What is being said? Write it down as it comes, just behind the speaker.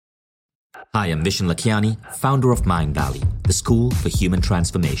Hi, I'm Vishen Lakiani, founder of Mind Valley, the school for human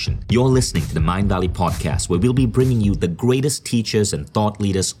transformation. You're listening to the Mind Valley podcast, where we'll be bringing you the greatest teachers and thought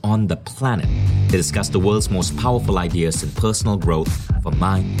leaders on the planet to discuss the world's most powerful ideas in personal growth for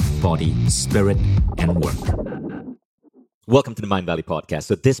mind, body, spirit, and work. Welcome to the Mind Valley podcast.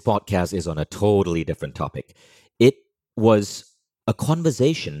 So this podcast is on a totally different topic. It was a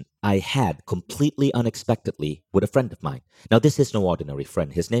conversation I had completely unexpectedly with a friend of mine. Now, this is no ordinary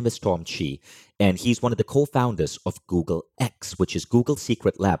friend. His name is Tom Chi, and he's one of the co-founders of Google X, which is Google's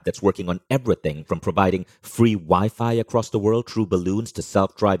secret lab that's working on everything from providing free Wi-Fi across the world through balloons to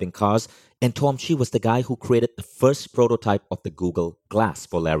self-driving cars. And Tom Chi was the guy who created the first prototype of the Google Glass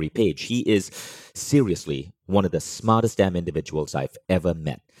for Larry Page. He is seriously one of the smartest damn individuals I've ever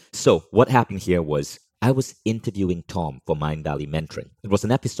met. So what happened here was I was interviewing Tom for Mind Valley Mentoring. It was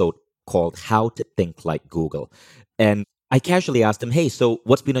an episode called How to Think Like Google. And I casually asked him, hey, so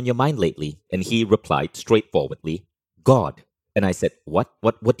what's been on your mind lately? And he replied straightforwardly, God. And I said, what?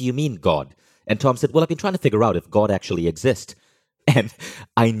 What do you mean, God? And Tom said, well, I've been trying to figure out if God actually exists. And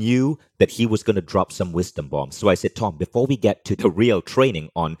I knew that he was going to drop some wisdom bombs. So I said, Tom, before we get to the real training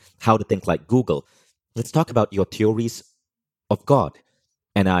on how to think like Google, let's talk about your theories of God.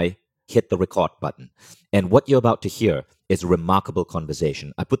 And I hit the record button. And what you're about to hear is a remarkable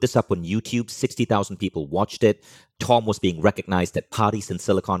conversation. I put this up on YouTube. 60,000 people watched it. Tom was being recognized at parties in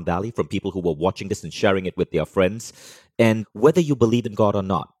Silicon Valley from people who were watching this and sharing it with their friends. And whether you believe in God or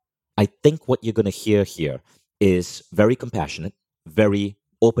not, I think what you're going to hear here is very compassionate, very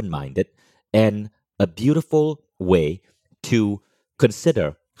open-minded, and a beautiful way to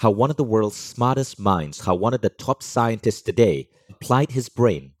consider how one of the world's smartest minds, how one of the top scientists today applied his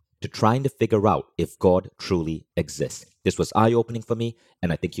brain to trying to figure out if God truly exists. This was eye-opening for me,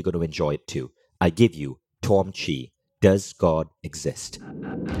 and I think you're going to enjoy it too. I give you Tom Chi. Does God exist?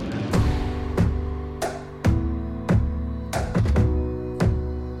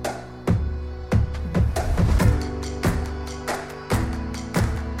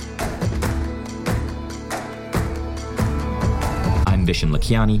 I'm Vishen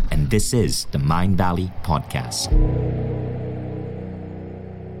Lakiani, and this is the Mind Valley Podcast.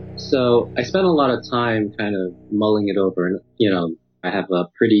 So I spent a lot of time kind of mulling it over, and, I have a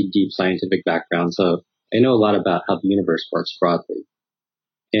pretty deep scientific background, so I know a lot about how the universe works broadly.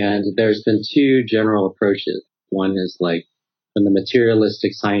 And there's been two general approaches. One is like, from the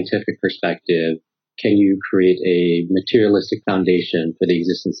materialistic scientific perspective, can you create a materialistic foundation for the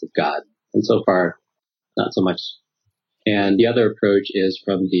existence of God? And so far, not so much. And the other approach is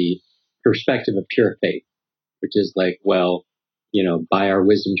from the perspective of pure faith, which is like, well, by our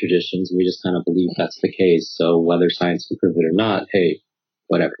wisdom traditions, we just kind of believe that's the case. So whether science can prove it or not, hey,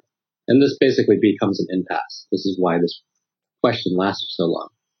 whatever. And this basically becomes an impasse. This is why this question lasted so long.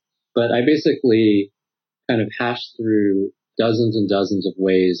 But I basically kind of hashed through dozens and dozens of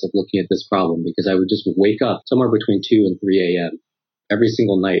ways of looking at this problem, because I would just wake up somewhere between 2 and 3 a.m. every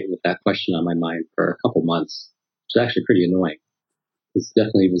single night with that question on my mind for a couple months, which is actually pretty annoying. This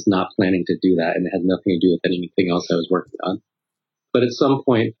definitely was not planning to do that, and it had nothing to do with anything else I was working on. But at some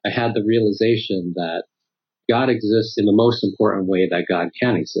point, I had the realization that God exists in the most important way that God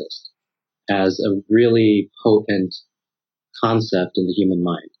can exist, as a really potent concept in the human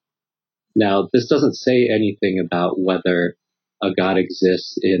mind. Now, this doesn't say anything about whether a God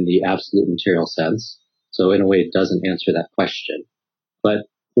exists in the absolute material sense. So in a way, it doesn't answer that question. But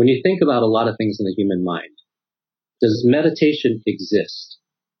when you think about a lot of things in the human mind, does meditation exist?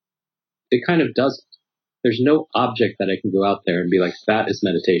 It kind of doesn't. There's no object that I can go out there and be like, that is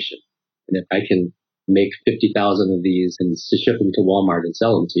meditation. And if I can make 50,000 of these and ship them to Walmart and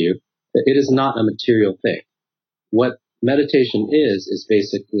sell them to you, it is not a material thing. What meditation is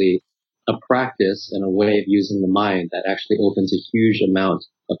basically a practice and a way of using the mind that actually opens a huge amount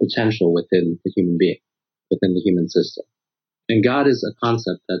of potential within the human being, within the human system. And God is a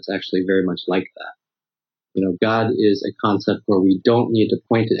concept that's actually very much like that. God is a concept where we don't need to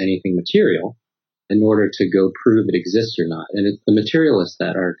point at anything material in order to go prove it exists or not. And it's the materialists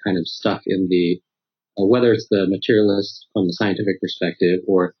that are kind of stuck in whether it's the materialists from the scientific perspective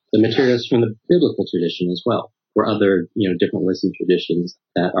or the materialists from the biblical tradition as well, or other, different wisdom traditions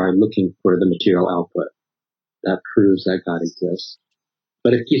that are looking for the material output that proves that God exists.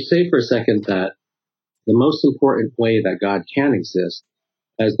 But if you say for a second that the most important way that God can exist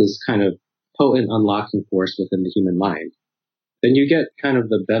as this kind of potent unlocking force within the human mind, then you get kind of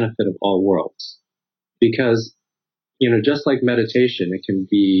the benefit of all worlds. Because, just like meditation, it can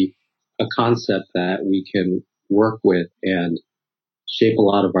be a concept that we can work with and shape a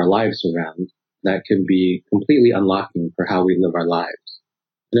lot of our lives around that can be completely unlocking for how we live our lives.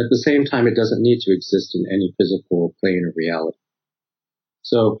 And at the same time, it doesn't need to exist in any physical plane of reality.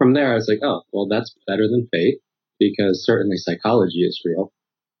 So from there, I was like, oh, well, that's better than faith, because certainly psychology is real.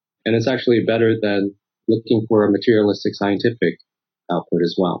 And it's actually better than looking for a materialistic scientific output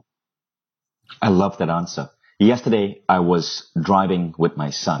as well. I love that answer. Yesterday, I was driving with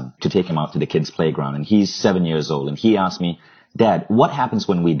my son to take him out to the kids' playground, and he's 7 years old, and he asked me, Dad, what happens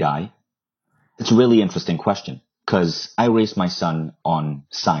when we die? It's a really interesting question, because I raised my son on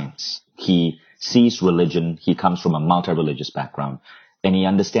science. He sees religion, he comes from a multi-religious background, and he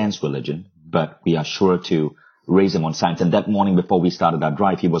understands religion, but we are sure to raise him on science. And that morning before we started our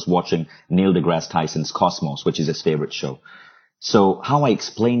drive, he was watching Neil deGrasse Tyson's Cosmos, which is his favorite show. So how I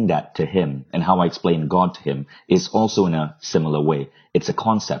explain that to him and how I explain God to him is also in a similar way. It's a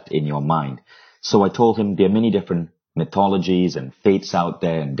concept in your mind. So I told him there are many different mythologies and faiths out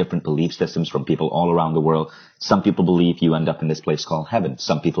there and different belief systems from people all around the world. Some people believe you end up in this place called heaven.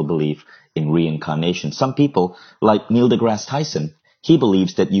 Some people believe in reincarnation. Some people, like Neil deGrasse Tyson, he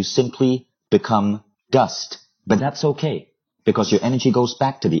believes that you simply become dust. But that's okay, because your energy goes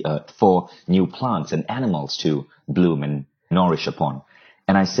back to the earth for new plants and animals to bloom and nourish upon.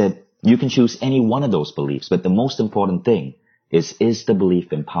 And I said, you can choose any one of those beliefs, but the most important thing is the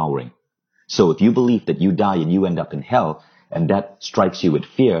belief empowering? So if you believe that you die and you end up in hell, and that strikes you with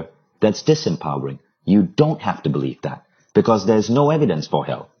fear, that's disempowering. You don't have to believe that, because there's no evidence for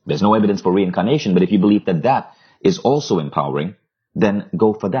hell. There's no evidence for reincarnation, but if you believe that that is also empowering, then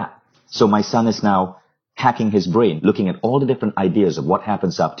go for that. So my son is now hacking his brain, looking at all the different ideas of what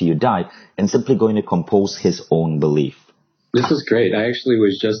happens after you die, and simply going to compose his own belief. This is great. I actually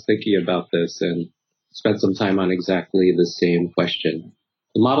was just thinking about this and spent some time on exactly the same question.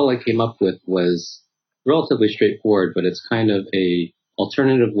 The model I came up with was relatively straightforward, but it's kind of a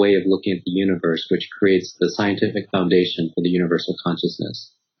alternative way of looking at the universe, which creates the scientific foundation for the universal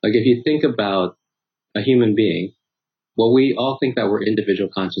consciousness. Like if you think about a human being, well, we all think that we're individual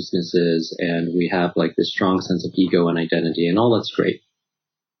consciousnesses and we have like this strong sense of ego and identity, and all that's great.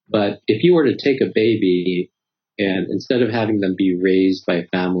 But if you were to take a baby and instead of having them be raised by a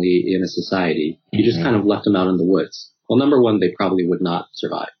family in a society, you just kind of left them out in the woods. Well, number one, they probably would not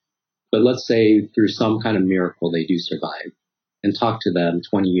survive. But let's say through some kind of miracle, they do survive, and talk to them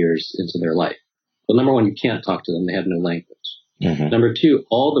 20 years into their life. Well, number one, you can't talk to them. They have no language. Number two,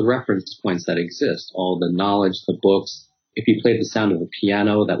 all the reference points that exist, all the knowledge, the books, if you played the sound of a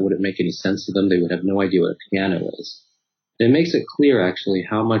piano, that wouldn't make any sense to them. They would have no idea what a piano is. It makes it clear, actually,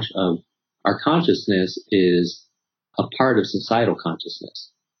 how much of our consciousness is a part of societal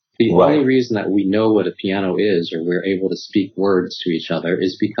consciousness. The only reason that we know what a piano is, or we're able to speak words to each other,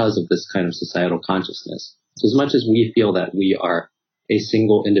 is because of this kind of societal consciousness. So as much as we feel that we are a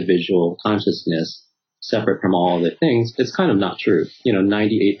single individual consciousness, separate from all other things, it's kind of not true.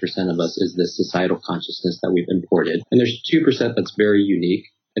 98% of us is this societal consciousness that we've imported. And there's 2% that's very unique.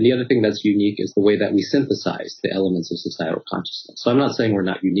 And the other thing that's unique is the way that we synthesize the elements of societal consciousness. So I'm not saying we're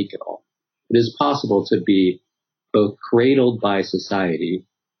not unique at all. It is possible to be both cradled by society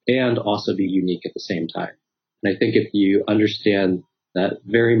and also be unique at the same time. And I think if you understand that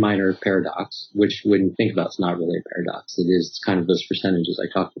very minor paradox, which when you think about it's not really a paradox, it is kind of those percentages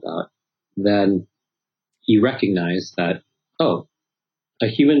I talked about, then you recognize that, a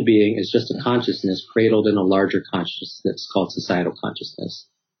human being is just a consciousness cradled in a larger consciousness called societal consciousness.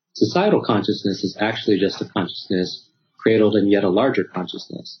 Societal consciousness is actually just a consciousness cradled in yet a larger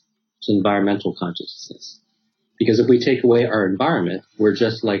consciousness. It's environmental consciousness. Because if we take away our environment, we're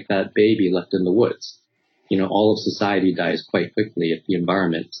just like that baby left in the woods. All of society dies quite quickly if the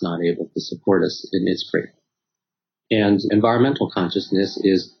environment is not able to support us in its cradle. And environmental consciousness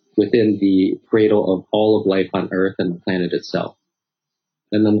is within the cradle of all of life on Earth and the planet itself.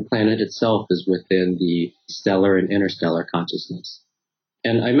 And then the planet itself is within the stellar and interstellar consciousness.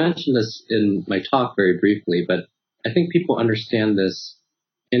 And I mentioned this in my talk very briefly, but I think people understand this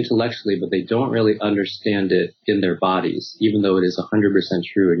intellectually, but they don't really understand it in their bodies, even though it is 100%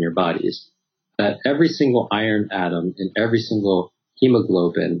 true in your bodies, that every single iron atom in every single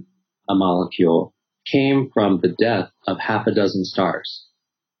hemoglobin molecule came from the death of half a dozen stars.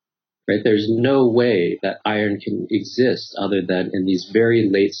 Right? There's no way that iron can exist other than in these very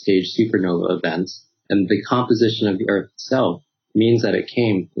late stage supernova events, and the composition of the Earth itself means that it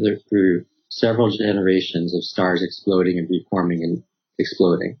came through several generations of stars exploding and reforming and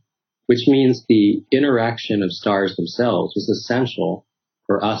exploding, which means the interaction of stars themselves was essential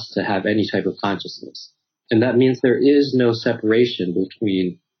for us to have any type of consciousness. And that means there is no separation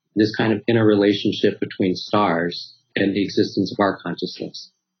between this kind of interrelationship between stars and the existence of our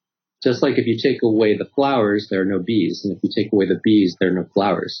consciousness. Just like if you take away the flowers, there are no bees. And if you take away the bees, there are no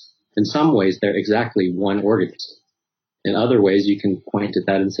flowers. In some ways, they're exactly one organism. In other ways, you can point at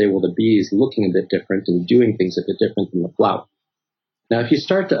that and say, well, the bee is looking a bit different and doing things a bit different than the flower. Now, if you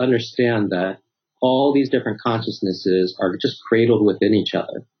start to understand that all these different consciousnesses are just cradled within each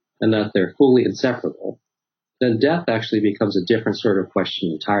other and that they're fully inseparable, then death actually becomes a different sort of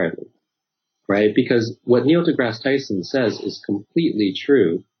question entirely, right? Because what Neil deGrasse Tyson says is completely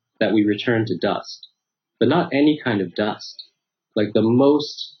true, that we return to dust, but not any kind of dust, like the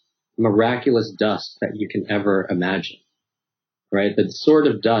most miraculous dust that you can ever imagine, right? The sort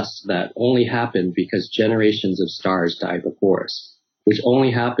of dust that only happened because generations of stars died before us, which only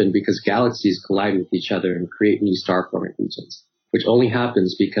happened because galaxies collide with each other and create new star-forming regions, which only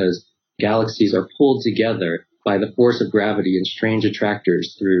happens because galaxies are pulled together by the force of gravity and strange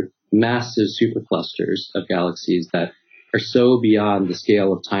attractors through massive superclusters of galaxies that are so beyond the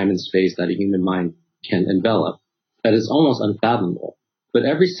scale of time and space that a human mind can envelop that is almost unfathomable. But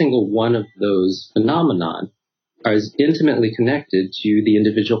every single one of those phenomenon is intimately connected to the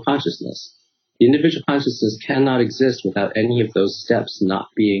individual consciousness. The individual consciousness cannot exist without any of those steps not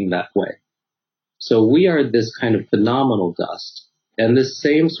being that way. So we are this kind of phenomenal dust, and this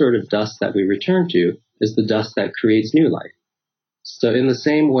same sort of dust that we return to is the dust that creates new life. So in the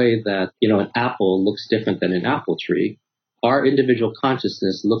same way that, an apple looks different than an apple tree, our individual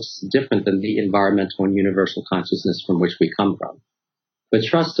consciousness looks different than the environmental and universal consciousness from which we come from. But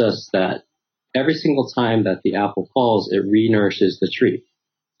trust us that every single time that the apple falls, it re-nourishes the tree.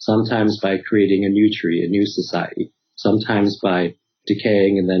 Sometimes by creating a new tree, a new society. Sometimes by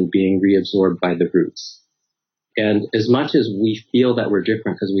decaying and then being reabsorbed by the roots. And as much as we feel that we're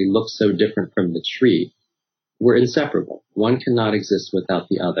different because we look so different from the tree, we're inseparable. One cannot exist without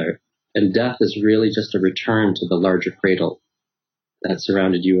the other. And death is really just a return to the larger cradle that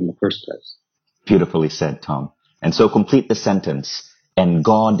surrounded you in the first place. Beautifully said, Tom. And so complete the sentence. And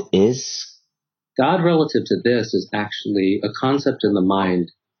God is? God, relative to this, is actually a concept in the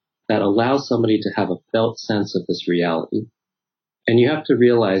mind that allows somebody to have a felt sense of this reality. And you have to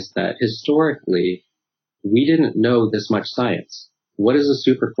realize that historically, we didn't know this much science. What is a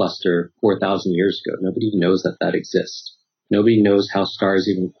supercluster 4,000 years ago? Nobody knows that that exists. Nobody knows how stars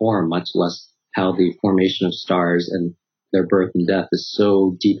even form, much less how the formation of stars and their birth and death is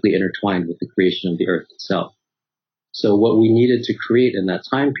so deeply intertwined with the creation of the earth itself. So what we needed to create in that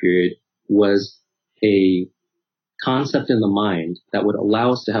time period was a concept in the mind that would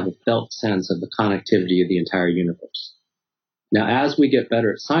allow us to have a felt sense of the connectivity of the entire universe. Now, as we get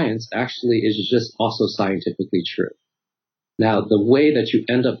better at science, actually is just also scientifically true. Now, the way that you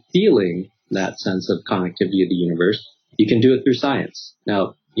end up feeling that sense of connectivity of the universe, you can do it through science.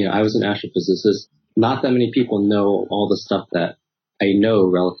 Now, I was an astrophysicist. Not that many people know all the stuff that I know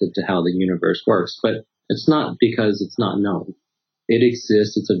relative to how the universe works, but it's not because it's not known. It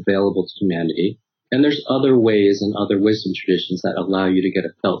exists. It's available to humanity. And there's other ways and other wisdom traditions that allow you to get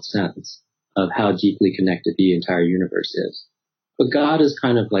a felt sense of how deeply connected the entire universe is. But God is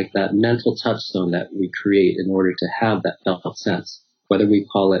kind of like that mental touchstone that we create in order to have that felt sense, whether we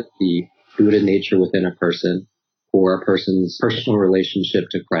call it the Buddha nature within a person or a person's personal relationship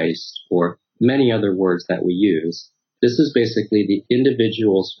to Christ or many other words that we use. This is basically the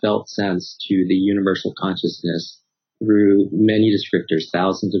individual's felt sense to the universal consciousness through many descriptors,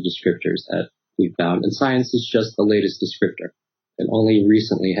 thousands of descriptors that we found. And science is just the latest descriptor. And only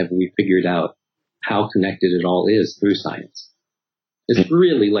recently have we figured out how connected it all is through science. It's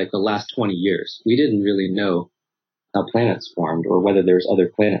really like the last 20 years. We didn't really know how planets formed or whether there's other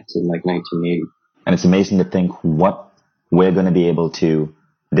planets in like 1980. And it's amazing to think what we're going to be able to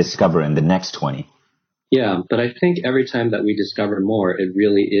discover in the next 20. Yeah, but I think every time that we discover more, it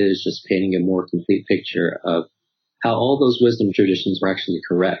really is just painting a more complete picture of how all those wisdom traditions were actually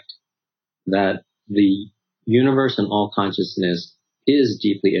correct. That the universe and all consciousness is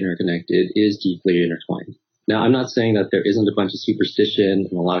deeply interconnected, is deeply intertwined. Now, I'm not saying that there isn't a bunch of superstition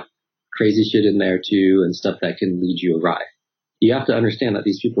and a lot of crazy shit in there too and stuff that can lead you awry. You have to understand that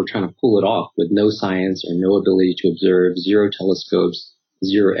these people are trying to pull it off with no science or no ability to observe, zero telescopes,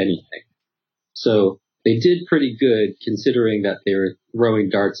 zero anything. So they did pretty good considering that they were throwing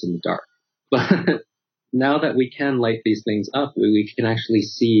darts in the dark. But now that we can light these things up, we can actually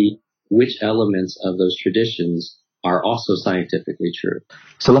see which elements of those traditions are also scientifically true.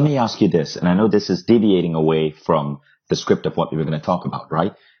 So let me ask you this, and I know this is deviating away from the script of what we were going to talk about,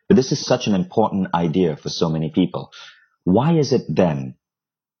 right? But this is such an important idea for so many people. Why is it then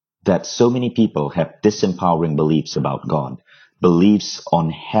that so many people have disempowering beliefs about God, beliefs on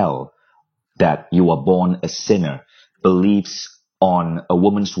hell, that you are born a sinner, beliefs on a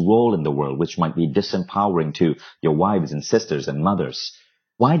woman's role in the world, which might be disempowering to your wives and sisters and mothers.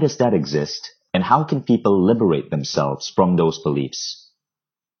 Why does that exist? And how can people liberate themselves from those beliefs?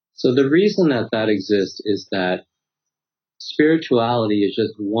 So the reason that that exists is that spirituality is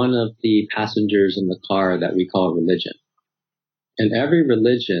just one of the passengers in the car that we call religion. And every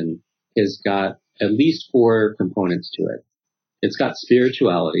religion has got at least 4 components to it. It's got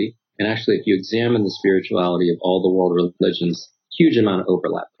spirituality. And actually, if you examine the spirituality of all the world religions, huge amount of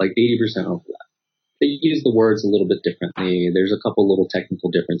overlap, like 80% overlap. They use the words a little bit differently. There's a couple little technical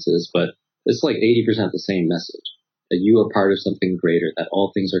differences, but it's like 80% the same message, that you are part of something greater, that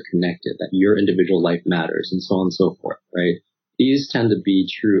all things are connected, that your individual life matters, and so on and so forth, right? These tend to be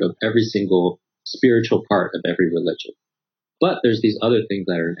true of every single spiritual part of every religion. But there's these other things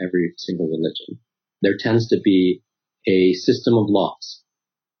that are in every single religion. There tends to be a system of laws.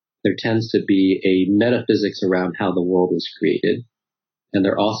 There tends to be a metaphysics around how the world was created. And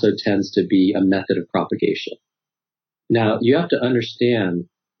there also tends to be a method of propagation. Now, you have to understand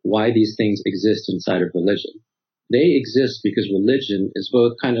why these things exist inside of religion. They exist because religion is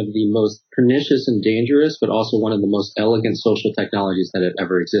both kind of the most pernicious and dangerous, but also one of the most elegant social technologies that have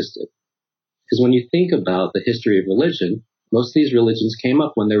ever existed. Because when you think about the history of religion, most of these religions came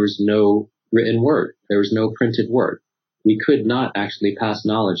up when there was no written word. There was no printed word. We could not actually pass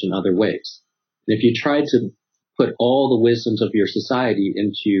knowledge in other ways. And if you tried to put all the wisdoms of your society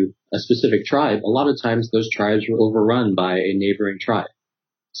into a specific tribe, a lot of times those tribes were overrun by a neighboring tribe.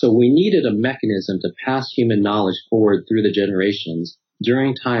 So we needed a mechanism to pass human knowledge forward through the generations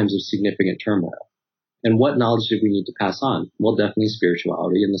during times of significant turmoil. And what knowledge did we need to pass on? Well, definitely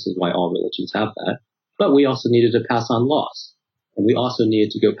spirituality, and this is why all religions have that. But we also needed to pass on laws. And we also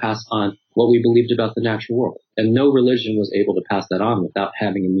needed to go pass on what we believed about the natural world. And no religion was able to pass that on without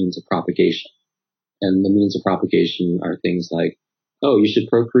having a means of propagation. And the means of propagation are things like, oh, you should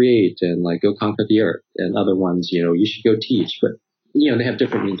procreate and like go conquer the earth. And other ones, you should go teach. But, they have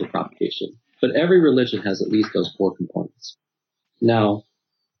different means of propagation. But every religion has at least those 4 components. Now,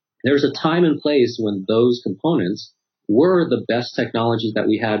 there's a time and place when those components were the best technologies that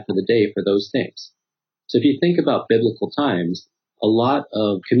we had for the day for those things. So if you think about biblical times, a lot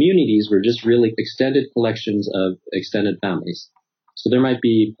of communities were just really extended collections of extended families. So there might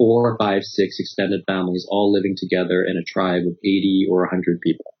be 4, 5, 6 extended families all living together in a tribe of 80 or 100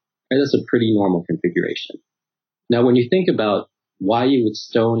 people. Right? That's a pretty normal configuration. Now, when you think about why you would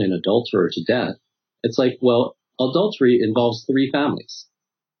stone an adulterer to death, it's like, well, adultery involves 3 families.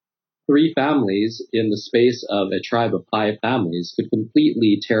 3 families in the space of a tribe of 5 families could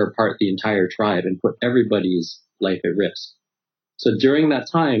completely tear apart the entire tribe and put everybody's life at risk. So during that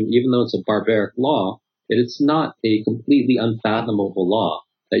time, even though it's a barbaric law, it's not a completely unfathomable law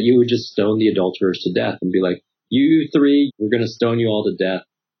that you would just stone the adulterers to death and be like, you 3, we're going to stone you all to death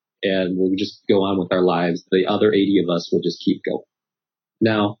and we'll just go on with our lives. The other 80 of us will just keep going.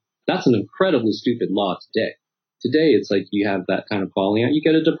 Now, that's an incredibly stupid law today. Today, it's like you have that kind of falling out. You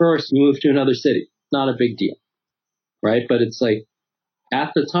get a divorce, you move to another city. Not a big deal, right? But it's like,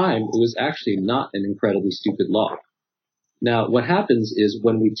 at the time, it was actually not an incredibly stupid law. Now, what happens is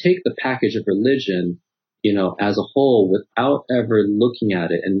when we take the package of religion, as a whole, without ever looking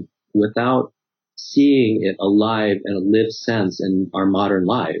at it and without seeing it alive in a lived sense in our modern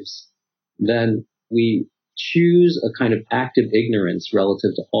lives, then we choose a kind of active ignorance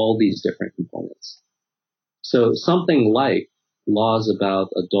relative to all these different components. So something like laws about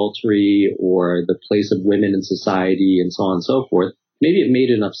adultery or the place of women in society and so on and so forth, maybe it made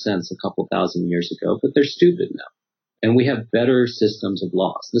enough sense a couple thousand years ago, but they're stupid now. And we have better systems of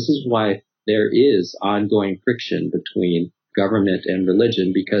laws. This is why there is ongoing friction between government and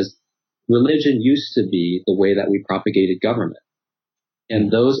religion, because religion used to be the way that we propagated government. And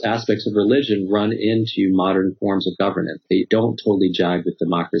those aspects of religion run into modern forms of governance. They don't totally jive with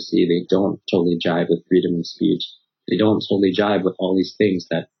democracy. They don't totally jive with freedom of speech. They don't totally jive with all these things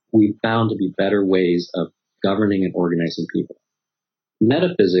that we found to be better ways of governing and organizing people.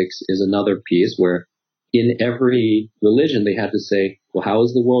 Metaphysics is another piece where in every religion they had to say, well, how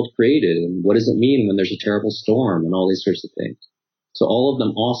is the world created? And what does it mean when there's a terrible storm and all these sorts of things? So all of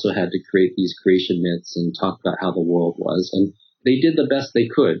them also had to create these creation myths and talk about how the world was. And they did the best they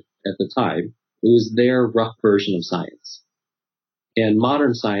could at the time. It was their rough version of science. And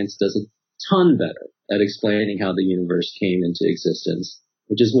modern science does a ton better at explaining how the universe came into existence,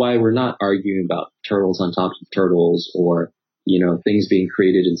 which is why we're not arguing about turtles on top of turtles or, things being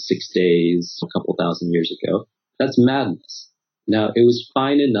created in 6 days a couple thousand years ago. That's madness. Now, it was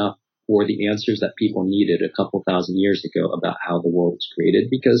fine enough for the answers that people needed a couple thousand years ago about how the world was created,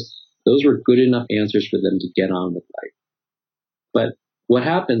 because those were good enough answers for them to get on with life. But what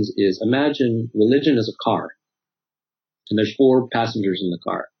happens is, imagine religion is a car, and there's 4 passengers in the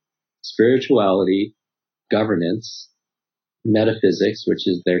car: spirituality, governance, metaphysics, which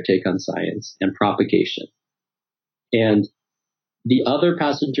is their take on science, and propagation. And the other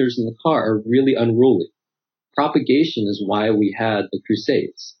passengers in the car are really unruly. Propagation is why we had the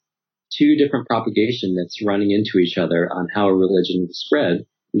Crusades. 2 different propagation myths running into each other on how a religion would spread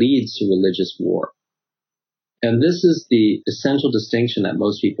leads to religious war. And this is the essential distinction that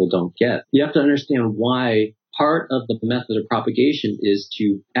most people don't get. You have to understand why part of the method of propagation is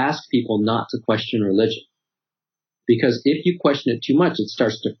to ask people not to question religion. Because if you question it too much, it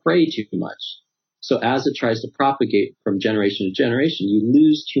starts to fray too much. So as it tries to propagate from generation to generation, you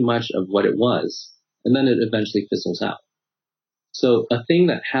lose too much of what it was, and then it eventually fizzles out. So a thing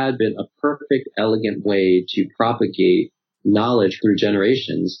that had been a perfect, elegant way to propagate knowledge through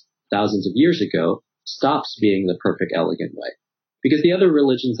generations thousands of years ago stops being the perfect, elegant way. Because the other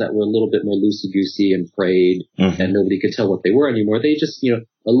religions that were a little bit more loosey-goosey and frayed, and nobody could tell what they were anymore, they just, a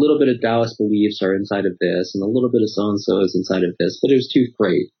little bit of Taoist beliefs are inside of this, and a little bit of so-and-so is inside of this, but it was too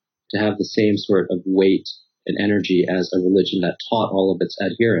frayed to have the same sort of weight and energy as a religion that taught all of its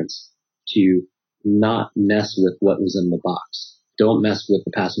adherents to not mess with what was in the box. Don't mess with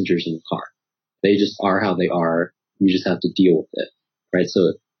the passengers in the car. They just are how they are. You just have to deal with it, right?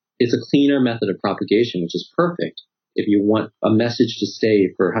 So it's a cleaner method of propagation, which is perfect if you want a message to stay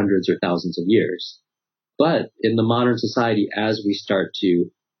for hundreds or thousands of years. But in the modern society, as we start to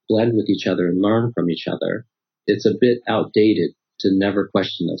blend with each other and learn from each other, it's a bit outdated to never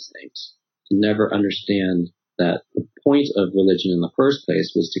question those things, to never understand that the point of religion in the first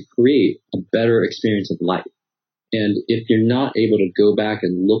place was to create a better experience of life. And if you're not able to go back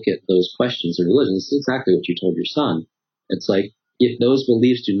and look at those questions of religion, it's exactly what you told your son. It's like, if those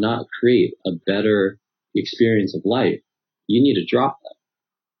beliefs do not create a better experience of life, you need to drop them.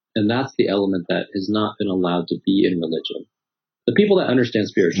 And that's the element that has not been allowed to be in religion. The people that understand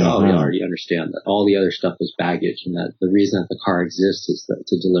spirituality already understand that all the other stuff is baggage, and that the reason that the car exists is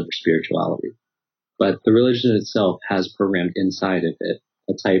to deliver spirituality. But the religion itself has programmed inside of it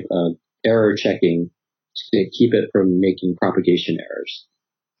a type of error checking to keep it from making propagation errors.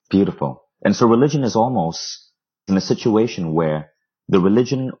 Beautiful. And so religion is almost in a situation where the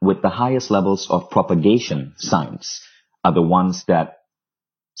religion with the highest levels of propagation science are the ones that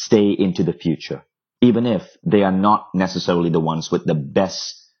stay into the future, even if they are not necessarily the ones with the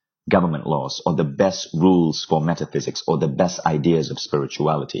best government laws or the best rules for metaphysics or the best ideas of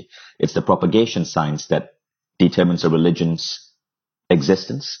spirituality. It's the propagation science that determines a religion's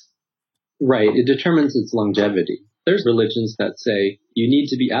existence. Right. It determines its longevity. There's religions that say you need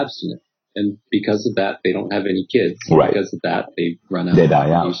to be abstinent, and because of that, they don't have any kids. Right. Because of that, they run out of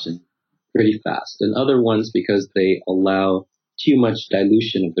population pretty fast. And other ones, because they allow too much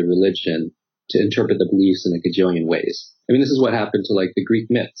dilution of the religion to interpret the beliefs in a gajillion ways. I mean, this is what happened to the Greek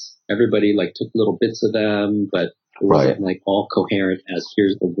myths. Everybody took little bits of them, but it wasn't all coherent as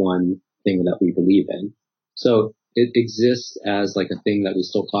here's the one thing that we believe in. So it exists as a thing that we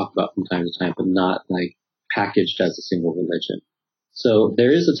still talk about from time to time, but not packaged as a single religion. So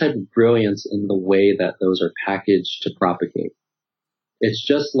there is a type of brilliance in the way that those are packaged to propagate. It's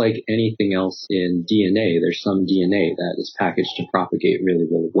just like anything else in DNA. There's some DNA that is packaged to propagate really,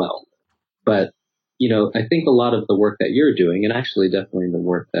 really well. But, I think a lot of the work that you're doing, and actually definitely the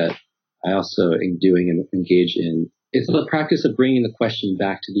work that I also am doing and engage in, it's the practice of bringing the question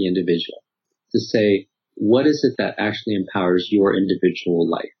back to the individual to say, what is it that actually empowers your individual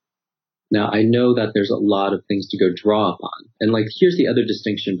life? Now, I know that there's a lot of things to go draw upon. And here's the other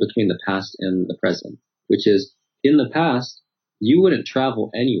distinction between the past and the present, which is in the past, you wouldn't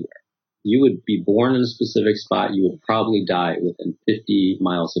travel anywhere. You would be born in a specific spot. You would probably die within 50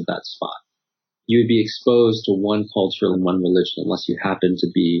 miles of that spot. You would be exposed to one culture and one religion unless you happen to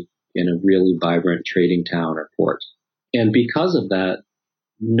be in a really vibrant trading town or port. And because of that,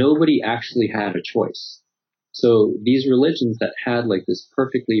 nobody actually had a choice. So these religions that had this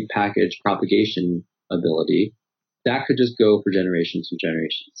perfectly packaged propagation ability, that could just go for generations and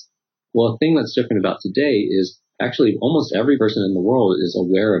generations. Well, a thing that's different about today is actually almost every person in the world is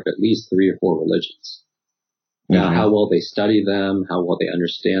aware of at least 3 or 4 religions. Now, how well they study them, how well they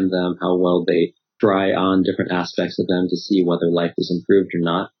understand them, how well they try on different aspects of them to see whether life is improved or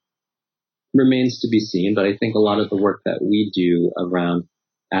not, remains to be seen. But I think a lot of the work that we do around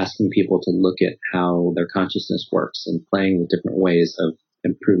asking people to look at how their consciousness works and playing with different ways of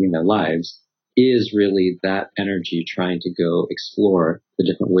improving their lives is really that energy trying to go explore the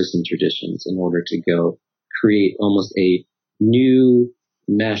different wisdom traditions in order to go create almost a new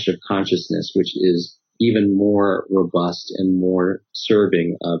mesh of consciousness, which is even more robust and more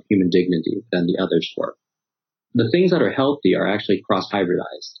serving of human dignity than the others were. The things that are healthy are actually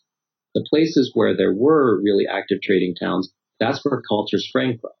cross-hybridized. The places where there were really active trading towns, that's where culture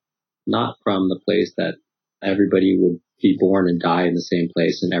sprang from, not from the place that everybody would be born and die in the same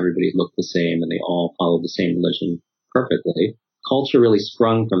place and everybody looked the same and they all followed the same religion perfectly. Culture really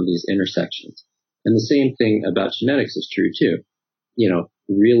sprung from these intersections. And the same thing about genetics is true too.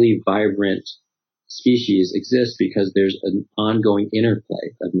 Really vibrant species exist because there's an ongoing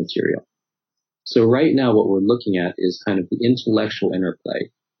interplay of material. So right now what we're looking at is kind of the intellectual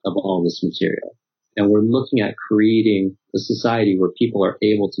interplay of all this material. And we're looking at creating a society where people are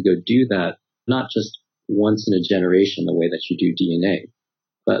able to go do that, not just once in a generation, the way that you do DNA,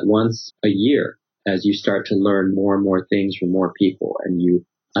 but once a year as you start to learn more and more things from more people and you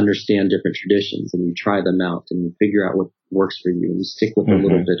understand different traditions and you try them out and you figure out what works for you and you stick with a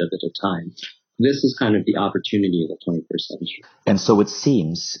little bit of it at a time. This is kind of the opportunity of the 21st century. And so it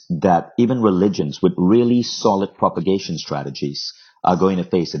seems that even religions with really solid propagation strategies are going to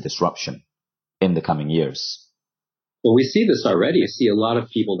face a disruption in the coming years. Well, we see this already. I see a lot of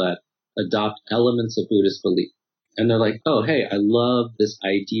people that adopt elements of Buddhist belief. And they're like, oh, hey, I love this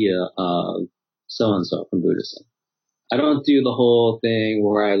idea of so-and-so from Buddhism. I don't do the whole thing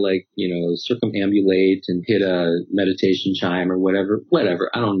where I circumambulate and hit a meditation chime or whatever.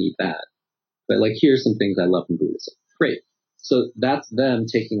 I don't need that. But here's some things I love from Buddhism. Great. So that's them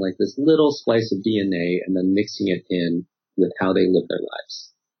taking this little slice of DNA and then mixing it in with how they live their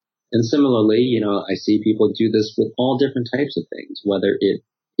lives. And similarly, I see people do this with all different types of things, whether it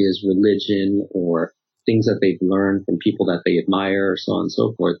is religion or things that they've learned from people that they admire, so on and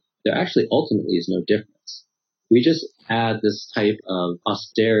so forth. There actually ultimately is no difference. We just add this type of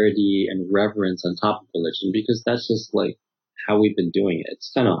austerity and reverence on top of religion because that's just how we've been doing it.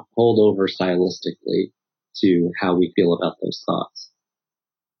 It's kind of holdover stylistically to how we feel about those thoughts.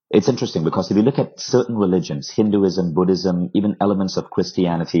 It's interesting because if you look at certain religions, Hinduism, Buddhism, even elements of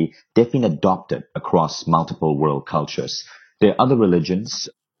Christianity, they've been adopted across multiple world cultures. There are other religions,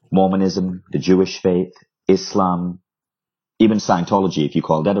 Mormonism, the Jewish faith, Islam, even Scientology, if you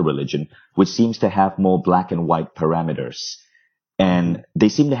call that a religion, which seems to have more black and white parameters. And they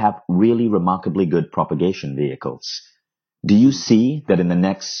seem to have really remarkably good propagation vehicles. Do you see that in the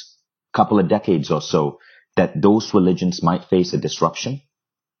next couple of decades or so, that those religions might face a disruption?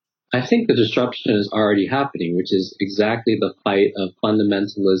 I think the disruption is already happening, which is exactly the fight of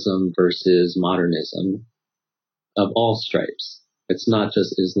fundamentalism versus modernism of all stripes. It's not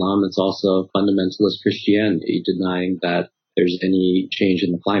just Islam, it's also fundamentalist Christianity denying that there's any change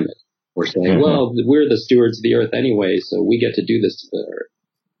in the climate. Or saying, well, we're the stewards of the earth anyway, so we get to do this to the earth.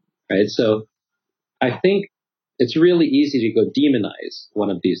 Right? So I think it's really easy to go demonize one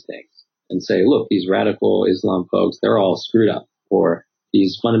of these things and say, look, these radical Islam folks, they're all screwed up. Or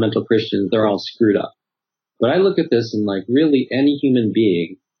these fundamental Christians, they're all screwed up. But I look at this and really any human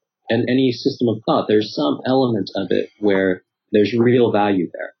being and any system of thought, there's some element of it where there's real value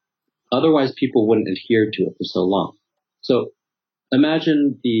there. Otherwise, people wouldn't adhere to it for so long. So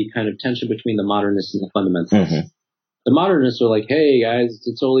imagine the kind of tension between the modernists and the fundamentalists. The modernists are like, hey, guys, it's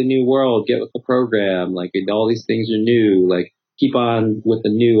a totally new world. Get with the program. All these things are new. Keep on with the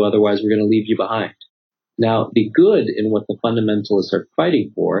new. Otherwise, we're going to leave you behind. Now, the good in what the fundamentalists are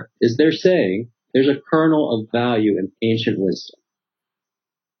fighting for is they're saying there's a kernel of value in ancient wisdom.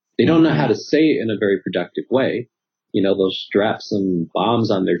 They don't know how to say it in a very productive way. They'll strap some bombs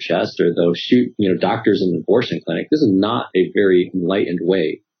on their chest or they'll shoot, doctors in an abortion clinic. This is not a very enlightened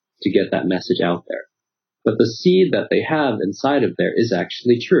way to get that message out there. But the seed that they have inside of there is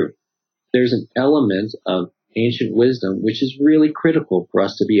actually true. There's an element of ancient wisdom which is really critical for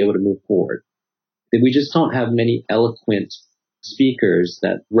us to be able to move forward. We just don't have many eloquent speakers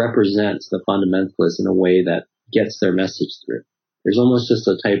that represent the fundamentalists in a way that gets their message through. There's almost just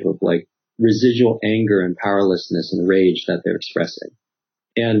a type of residual anger and powerlessness and rage that they're expressing.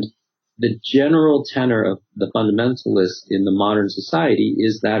 And the general tenor of the fundamentalists in the modern society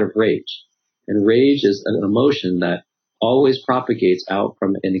is that of rage. And rage is an emotion that always propagates out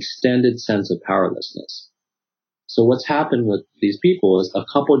from an extended sense of powerlessness. So what's happened with these people is a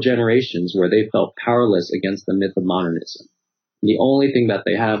couple generations where they felt powerless against the myth of modernism. The only thing that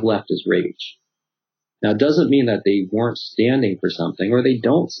they have left is rage. Now, it doesn't mean that they weren't standing for something or they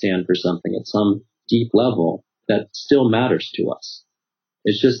don't stand for something at some deep level that still matters to us.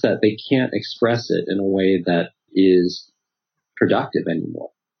 It's just that they can't express it in a way that is productive anymore.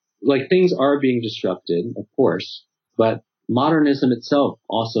 Things are being disrupted, of course, but modernism itself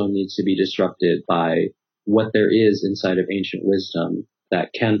also needs to be disrupted by what there is inside of ancient wisdom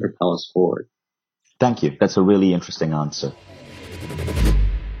that can propel us forward. Thank you. That's a really interesting answer.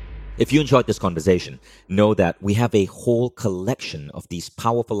 If you enjoyed this conversation, know that we have a whole collection of these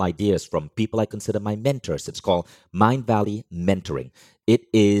powerful ideas from people I consider my mentors. It's called Mind Valley Mentoring. It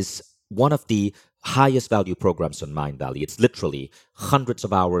is one of the highest value programs on Mind Valley. It's literally hundreds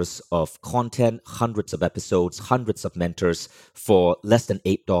of hours of content, hundreds of episodes, hundreds of mentors for less than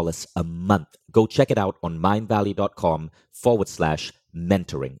 $8 a month. Go check it out on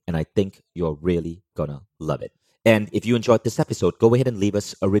mindvalley.com/mentoring. And I think you're really gonna love it. And if you enjoyed this episode, go ahead and leave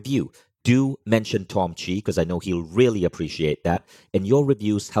us a review. Do mention Tom Chi because I know he'll really appreciate that. And your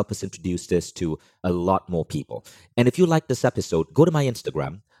reviews help us introduce this to a lot more people. And if you like this episode, go to my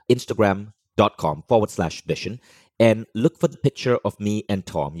Instagram, instagram.com/vision, and look for the picture of me and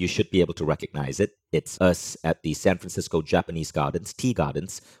Tom. You should be able to recognize it. It's us at the San Francisco Japanese Gardens, Tea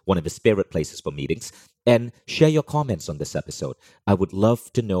Gardens, one of his favorite places for meetings. And share your comments on this episode. I would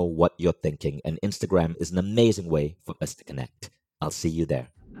love to know what you're thinking, and Instagram is an amazing way for us to connect. I'll see you there.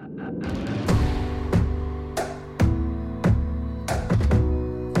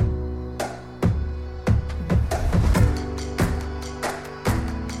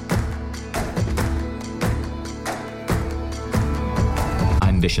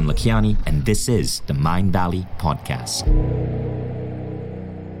 I'm Vishen Lakhiani, and this is the Mind Valley Podcast.